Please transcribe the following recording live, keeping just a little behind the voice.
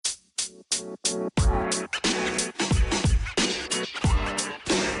Welcome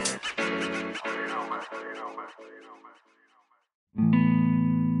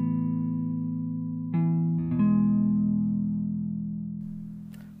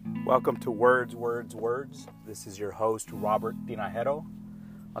to Words. This is your host, Robert Tinajero.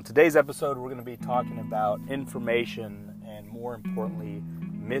 On today's episode, we're going to be talking about information and, more importantly,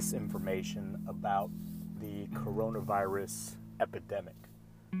 misinformation about the coronavirus epidemic.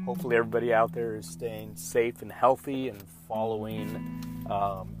 Hopefully everybody out there is staying safe and healthy and following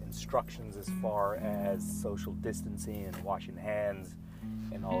instructions as far as social distancing and washing hands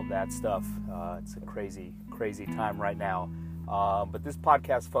and all of that stuff. It's a crazy time right now. But this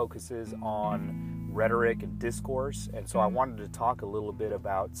podcast focuses on rhetoric and discourse, and so I wanted to talk a little bit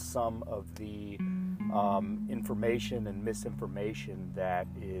about some of the information and misinformation that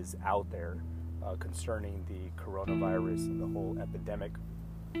is out there concerning the coronavirus and the whole epidemic.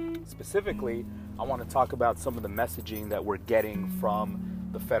 Specifically, I want to talk about some of the messaging that we're getting from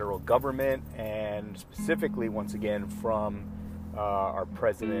the federal government, and specifically, once again, from our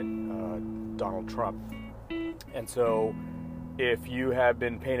president, Donald Trump. And so, if you have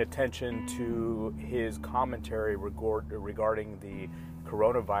been paying attention to his commentary regarding the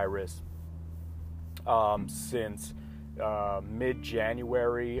coronavirus since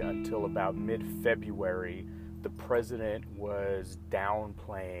mid-January until about mid-February, the president was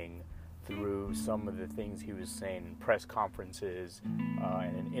downplaying through some of the things he was saying in press conferences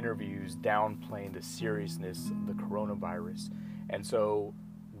and in interviews, downplaying the seriousness of the coronavirus. And so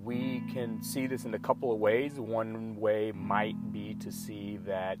we can see this in a couple of ways. One way might be to see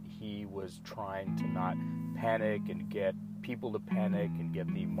that he was trying to not panic and get people to panic and get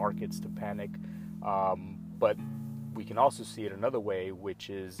the markets to panic. But we can also see it another way, which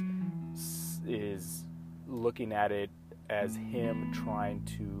is looking at it as him trying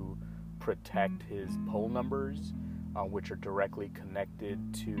to protect his poll numbers, which are directly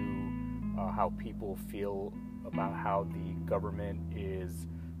connected to how people feel about how the government is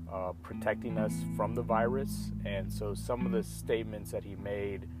protecting us from the virus. And so some of the statements that he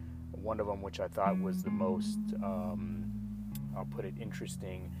made, one of them which I thought was the most, I'll put it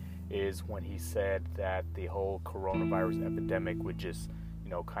interesting, is when he said that the whole coronavirus epidemic would just,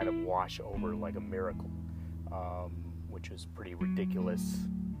 kind of wash over like a miracle, which is pretty ridiculous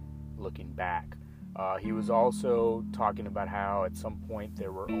looking back. He was also talking about how at some point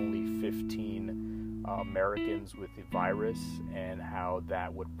there were only 15 Americans with the virus, and how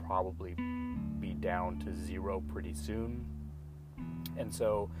that would probably be down to 0 pretty soon. And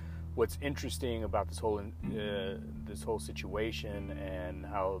so what's interesting about this whole situation and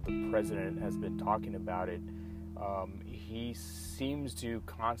how the president has been talking about it, he seems to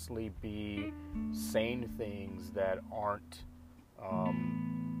constantly be saying things that aren't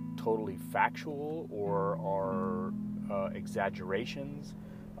totally factual or are exaggerations.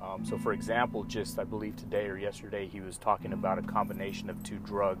 So, for example, just I believe today or yesterday, he was talking about a combination of 2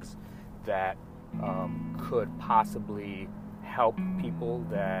 drugs that could possibly help people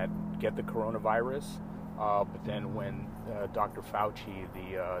that get the coronavirus. But then when Dr. Fauci,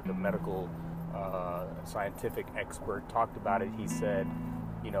 the medical scientific expert, talked about it, he said,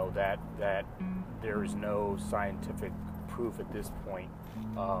 that there is no scientific proof at this point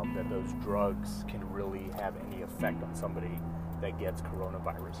that those drugs can really have any effect on somebody that gets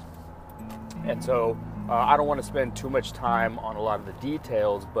coronavirus. And so I don't want to spend too much time on a lot of the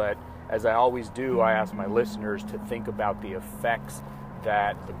details, but as I always do, I ask my listeners to think about the effects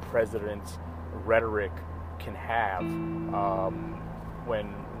that the president's rhetoric can have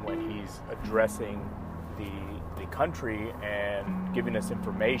when he's addressing the country and giving us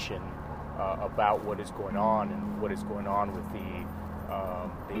information about what is going on and what is going on with the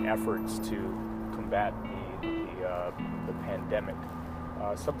efforts to combat the pandemic.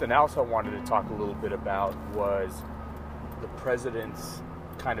 Something else I wanted to talk a little bit about was the president's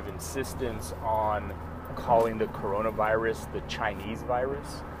kind of insistence on calling the coronavirus the Chinese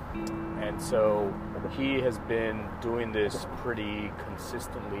virus. And so he has been doing this pretty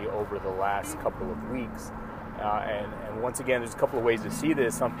consistently over the last couple of weeks. And once again, there's a couple of ways to see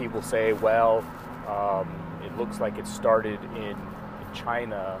this. Some people say, well, it looks like it started in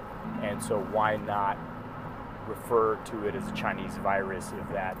China, and so why not refer to it as a Chinese virus if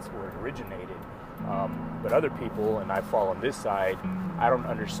that's where it originated? But other people, and I fall on this side, I don't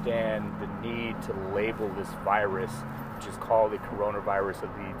understand the need to label this virus, which is called the coronavirus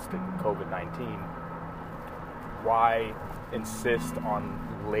that leads to COVID-19. Why insist on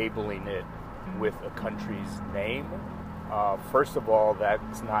labeling it with a country's name? First of all,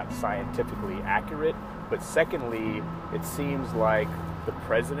 that's not scientifically accurate. But secondly, it seems like the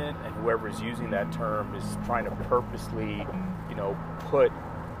president and whoever is using that term is trying to purposely, put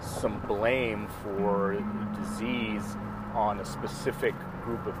some blame for disease on a specific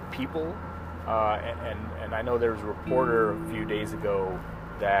group of people. And I know there was a reporter a few days ago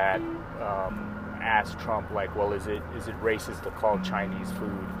that asked Trump, like, well, is it racist to call Chinese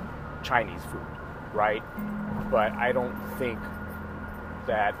food, right? But I don't think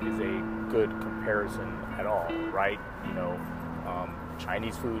that is a good comparison at all, right?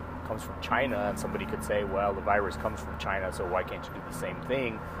 Chinese food comes from China, and somebody could say, well, the virus comes from China, so why can't you do the same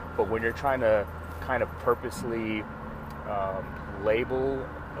thing? But when you're trying to kind of purposely label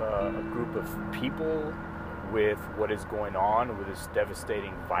a group of people with what is going on with this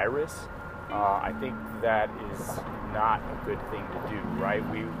devastating virus, I think that is not a good thing to do, right?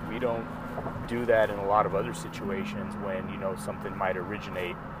 We don't do that in a lot of other situations when, something might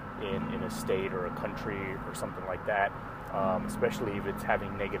originate in a state or a country or something like that, especially if it's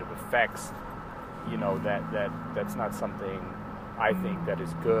having negative effects. That's not something I think that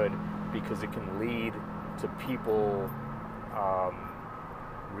is good, because it can lead to people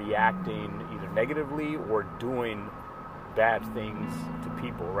reacting either negatively or doing bad things to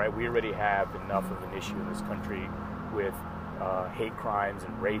people, right? We already have enough of an issue in this country with hate crimes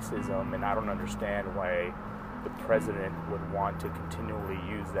and racism, and I don't understand why the president would want to continually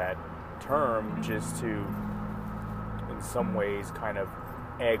use that term just to, in some ways, kind of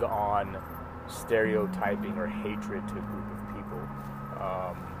egg on stereotyping or hatred to a group of people.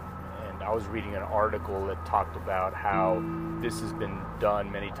 And I was reading an article that talked about how this has been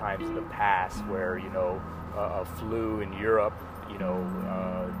done many times in the past, where, a flu in Europe,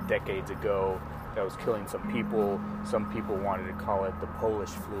 decades ago, that was killing some people. Some people wanted to call it the Polish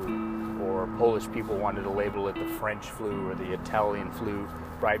flu, or Polish people wanted to label it the French flu or the Italian flu,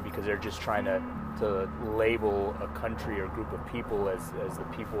 right? Because they're just trying to label a country or group of people as the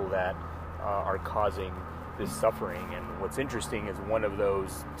people that are causing this suffering. And what's interesting is one of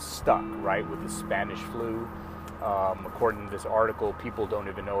those stuck, right, with the Spanish flu. According to this article, people don't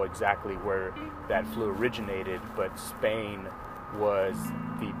even know exactly where that flu originated, but Spain was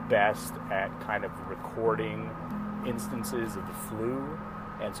the best at kind of recording instances of the flu,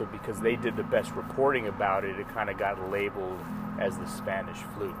 and so because they did the best reporting about it, it kind of got labeled as the Spanish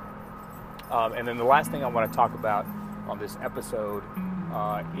flu. And then the last thing I want to talk about on this episode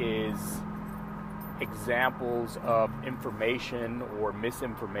is examples of information or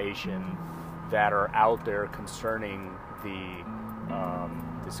misinformation that are out there concerning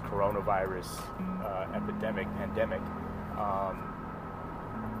this coronavirus pandemic.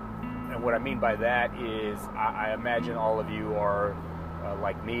 And what I mean by that is, I imagine all of you are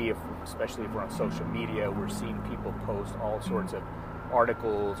like me, especially if we're on social media, we're seeing people post all sorts of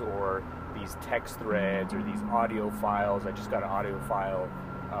articles or these text threads or these audio files. I just got an audio file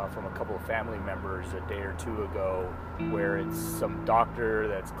from a couple of family members a day or two ago, where it's some doctor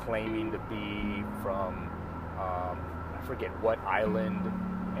that's claiming to be from I forget what island,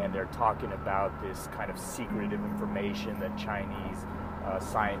 and they're talking about this kind of secretive information that Chinese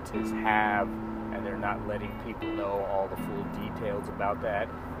scientists have, and they're not letting people know all the full details about that.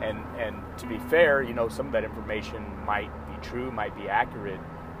 And to be fair, some of that information might be true, might be accurate,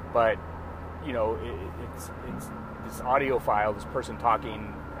 but it's this audio file, this person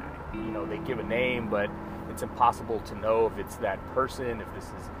talking, they give a name, but it's impossible to know if it's that person, if this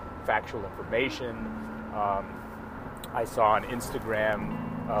is factual information. I saw on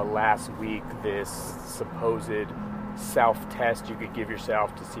Instagram last week this supposed self-test you could give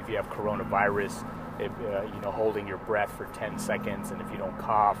yourself to see if you have coronavirus, holding your breath for 10 seconds, and if you don't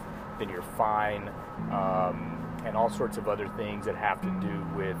cough, then you're fine, and all sorts of other things that have to do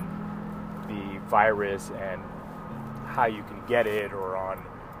with the virus and how you can get it, or on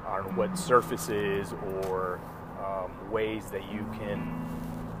what surfaces, or ways that you can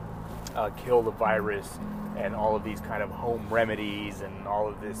kill the virus, and all of these kind of home remedies, and all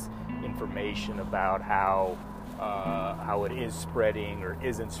of this information about how it is spreading or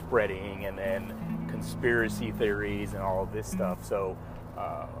isn't spreading, and then conspiracy theories and all of this stuff. So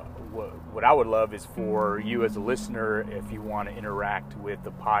what I would love is for you as a listener, if you want to interact with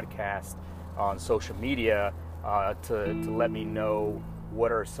the podcast on social media, to let me know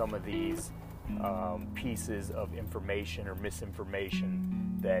what are some of these pieces of information or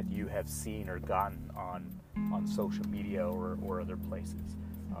misinformation that you have seen or gotten on social media or other places.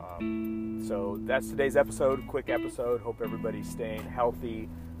 So that's today's episode, quick episode. Hope everybody's staying healthy.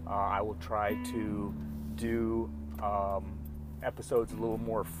 I will try to do episodes a little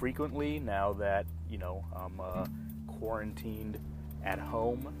more frequently now that, I'm quarantined at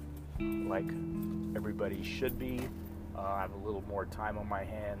home, like everybody should be. I have a little more time on my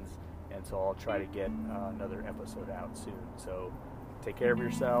hands, and so I'll try to get another episode out soon. So take care of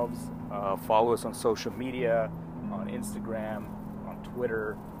yourselves. Follow us on social media, on Instagram, on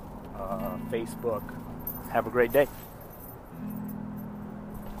Twitter, Facebook. Have a great day.